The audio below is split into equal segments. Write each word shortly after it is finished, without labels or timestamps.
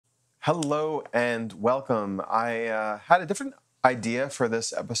Hello and welcome. I had a different idea for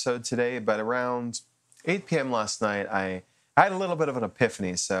this episode today, but around 8 p.m. last night, I had a little bit of an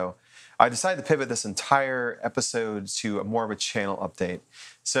epiphany. So I decided to pivot this entire episode to more of a channel update.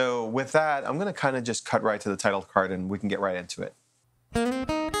 So with that, I'm going to kind of just cut right to the title card and we can get right into it.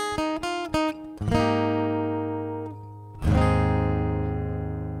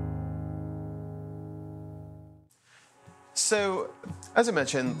 So, as I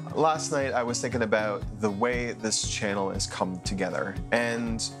mentioned, last night I was thinking about the way this channel has come together.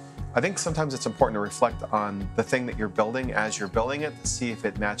 And I think sometimes it's important to reflect on the thing that you're building as you're building it to see if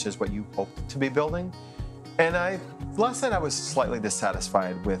it matches what you hoped to be building. And last night I was slightly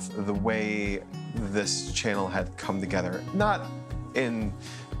dissatisfied with the way this channel had come together. Not in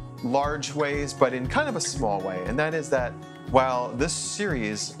large ways, but in kind of a small way. And that is that while this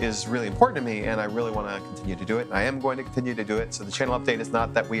series is really important to me and I really want to continue to do it, and I am going to continue to do it, so the channel update is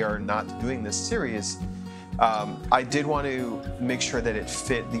not that we are not doing this series, I did want to make sure that it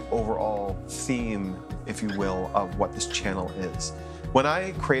fit the overall theme, if you will, of what this channel is. When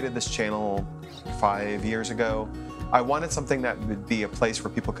I created this channel 5 years ago, I wanted something that would be a place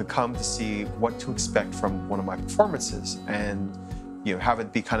where people could come to see what to expect from one of my performances and have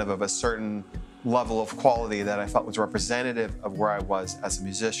it be kind of a certain level of quality that I felt was representative of where I was as a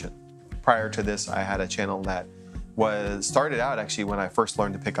musician. Prior to this, I had a channel that started out actually when I first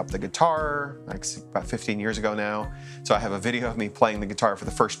learned to pick up the guitar, like about 15 years ago now. So I have a video of me playing the guitar for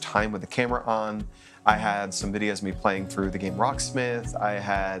the first time with the camera on. I had some videos of me playing through the game Rocksmith. I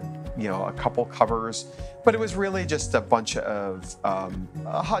had, a couple covers, but it was really just a bunch of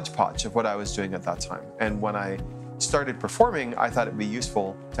a hodgepodge of what I was doing at that time. And when I started performing, I thought it'd be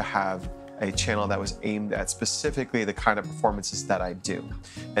useful to have a channel that was aimed at specifically the kind of performances that I do.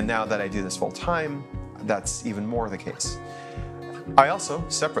 And now that I do this full time, that's even more the case. I also,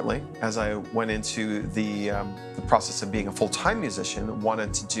 separately, as I went into the process of being a full-time musician,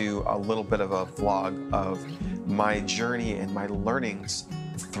 wanted to do a little bit of a vlog of my journey and my learnings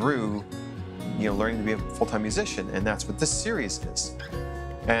through, learning to be a full-time musician. And that's what this series is.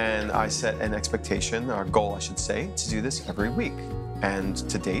 And I set an expectation, or goal, I should say, to do this every week. And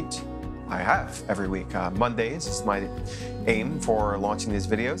to date, I have every week. Mondays is my aim for launching these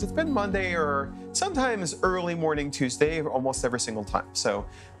videos. It's been Monday or sometimes early morning Tuesday almost every single time. So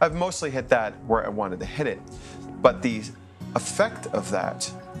I've mostly hit that where I wanted to hit it. But the effect of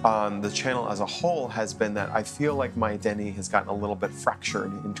that on the channel as a whole has been that I feel like my identity has gotten a little bit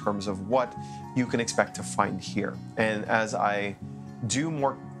fractured in terms of what you can expect to find here. And as I do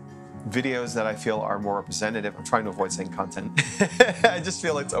more videos that I feel are more representative. I'm trying to avoid saying content. I just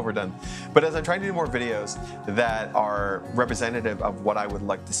feel it's overdone. But as I'm trying to do more videos that are representative of what I would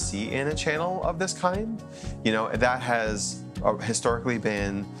like to see in a channel of this kind, that has historically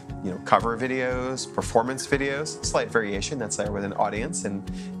been, cover videos, performance videos, slight variation that's there with an audience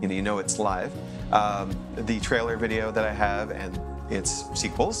and, it's live. The trailer video that I have and its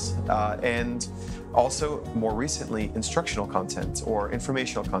sequels, and also, more recently, instructional content or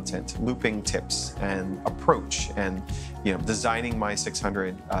informational content, looping tips and approach, and designing my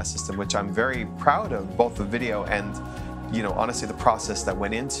 600 system, which I'm very proud of, both the video and honestly the process that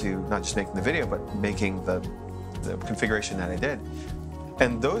went into not just making the video, but making the configuration that I did.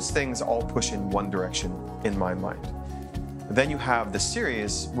 And those things all push in one direction in my mind. Then you have the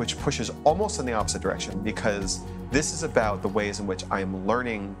series, which pushes almost in the opposite direction, because this is about the ways in which I am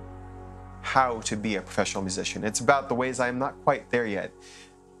learning how to be a professional musician. It's about the ways I am not quite there yet.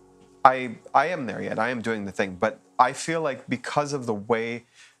 I am there yet. I am doing the thing, but I feel like because of the way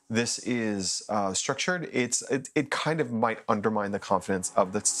this is structured, it kind of might undermine the confidence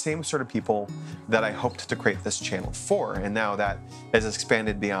of the same sort of people that I hoped to create this channel for. And now that has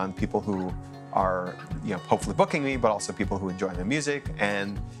expanded beyond people who are hopefully booking me, but also people who enjoy my music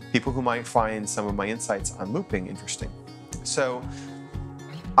and people who might find some of my insights on looping interesting. So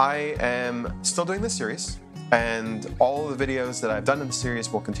I am still doing this series, and all of the videos that I've done in the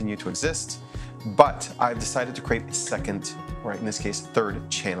series will continue to exist, but I've decided to create a second, or in this case, third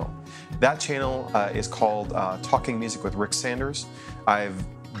channel. That channel is called Talking Music with Rick Sanders. I've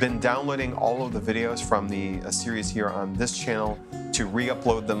been downloading all of the videos from the series here on this channel to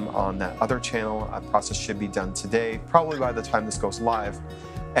re-upload them on that other channel. A process should be done today, probably by the time this goes live.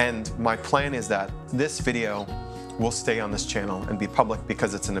 And my plan is that this video will stay on this channel and be public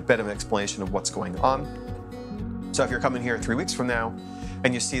because it's in a bit of an explanation of what's going on. So if you're coming here 3 weeks from now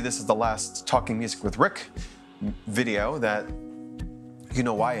and you see this is the last Talking Music with Rick video, that you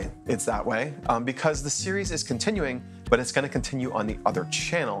know why it's that way, because the series is continuing, but it's going to continue on the other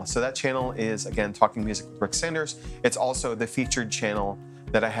channel. So that channel is, again, Talking Music with Rick Sanders. It's also the featured channel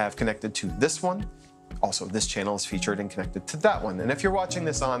that I have connected to this one. Also, this channel is featured and connected to that one. And if you're watching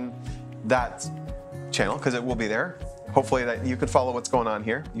this on that channel, because it will be there, hopefully that you can follow what's going on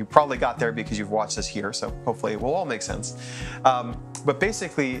here. You probably got there because you've watched this here, so hopefully it will all make sense. But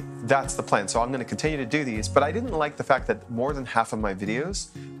basically, that's the plan. So I'm going to continue to do these, but I didn't like the fact that more than half of my videos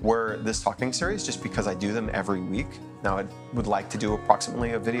were this talking series just because I do them every week. Now, I would like to do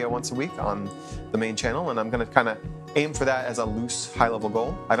approximately a video once a week on the main channel, and I'm going to kind of aim for that as a loose, high-level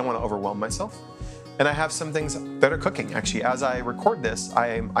goal. I don't want to overwhelm myself. And I have some things that are cooking. Actually, as I record this,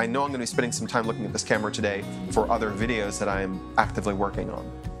 I know I'm going to be spending some time looking at this camera today for other videos that I'm actively working on.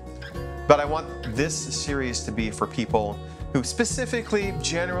 But I want this series to be for people who specifically,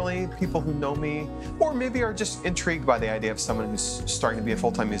 generally, people who know me, or maybe are just intrigued by the idea of someone who's starting to be a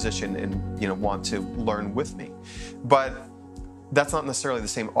full-time musician and want to learn with me. But that's not necessarily the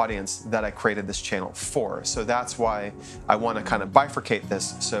same audience that I created this channel for. So that's why I want to kind of bifurcate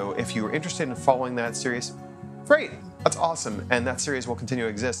this. So if you're interested in following that series, great, that's awesome. And that series will continue to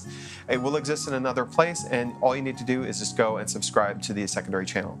exist. It will exist in another place, and all you need to do is just go and subscribe to the secondary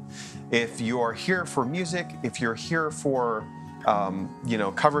channel. If you are here for music, if you're here for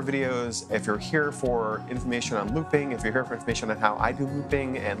cover videos, if you're here for information on looping, if you're here for information on how I do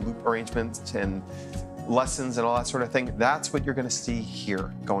looping and loop arrangements and lessons and all that sort of thing, that's what you're going to see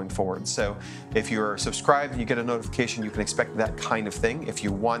here going forward. So if you're subscribed and you get a notification, you can expect that kind of thing. If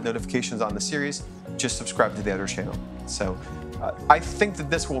you want notifications on the series, just subscribe to the other channel. So I think that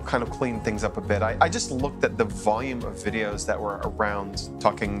this will kind of clean things up a bit. I just looked at the volume of videos that were around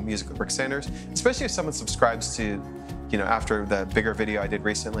Talking Music with Rick Sanders, especially if someone subscribes to, after the bigger video I did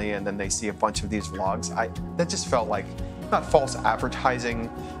recently, and then they see a bunch of these vlogs. That just felt like, not false advertising,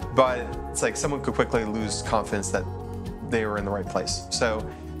 but it's like someone could quickly lose confidence that they were in the right place. So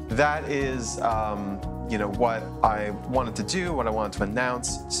that is, what I wanted to do, what I wanted to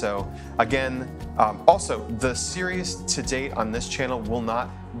announce. So again, also the series to date on this channel will not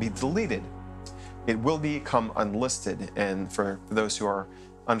be deleted. It will become unlisted. And for those who are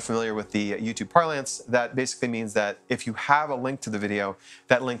unfamiliar with the YouTube parlance, that basically means that if you have a link to the video,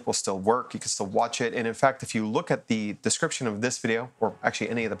 that link will still work. You can still watch it. And in fact, if you look at the description of this video, or actually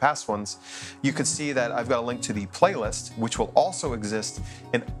any of the past ones, you can see that I've got a link to the playlist, which will also exist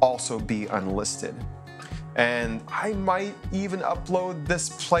and also be unlisted. And I might even upload this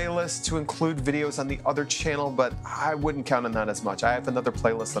playlist to include videos on the other channel, but I wouldn't count on that as much. I have another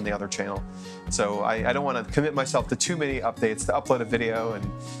playlist on the other channel. So I don't want to commit myself to too many updates to upload a video and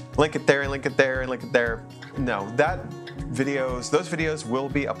link it there and link it there and link it there. No, those videos will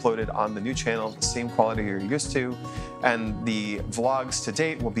be uploaded on the new channel, the same quality you're used to. And the vlogs to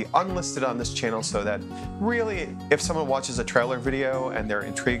date will be unlisted on this channel, so that really, if someone watches a trailer video and they're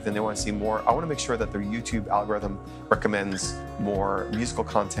intrigued and they want to see more, I want to make sure that their YouTube algorithm recommends more musical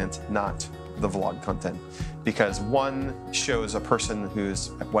content, not the vlog content. Because one shows a person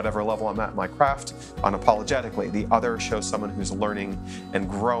who's at whatever level I'm at in my craft unapologetically. The other shows someone who's learning and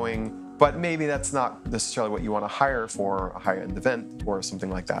growing, but maybe that's not necessarily what you want to hire for a high-end event or something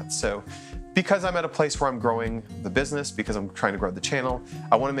like that. So because I'm at a place where I'm growing the business, because I'm trying to grow the channel,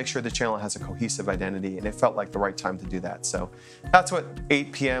 I want to make sure the channel has a cohesive identity, and it felt like the right time to do that. So that's what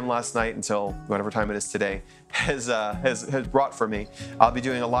 8 p.m. last night until whatever time it is today has brought for me. I'll be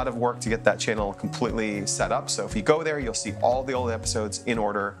doing a lot of work to get that channel completely set up. So if you go there, you'll see all the old episodes in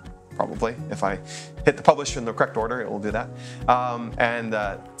order, probably. If I hit the publish in the correct order, it will do that.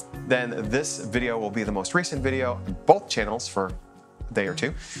 Then this video will be the most recent video on both channels for a day or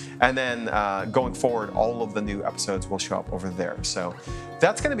two. And then going forward, all of the new episodes will show up over there. So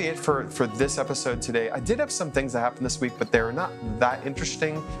that's going to be it for this episode today. I did have some things that happened this week, but they're not that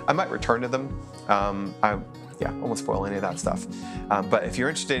interesting. I might return to them. I won't spoil any of that stuff. But if you're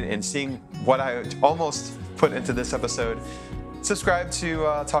interested in seeing what I almost put into this episode, subscribe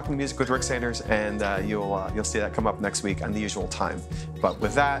to Talking Music with Rick Sanders, and you'll see that come up next week on the usual time. But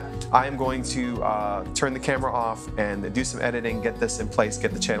with that, I am going to turn the camera off and do some editing, get this in place,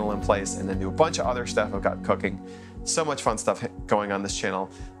 get the channel in place, and then do a bunch of other stuff I've got cooking. So much fun stuff going on this channel.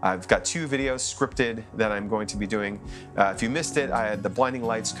 I've got 2 videos scripted that I'm going to be doing. If you missed it, I had the Blinding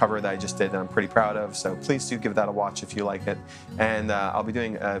Lights cover that I just did that I'm pretty proud of, so please do give that a watch if you like it. And I'll be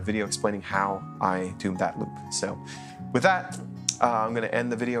doing a video explaining how I do that loop. So with that, I'm going to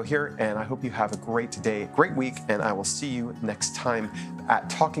end the video here, and I hope you have a great day, great week, and I will see you next time at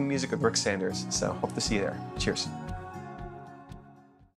Talking Music with Rick Sanders. So hope to see you there. Cheers.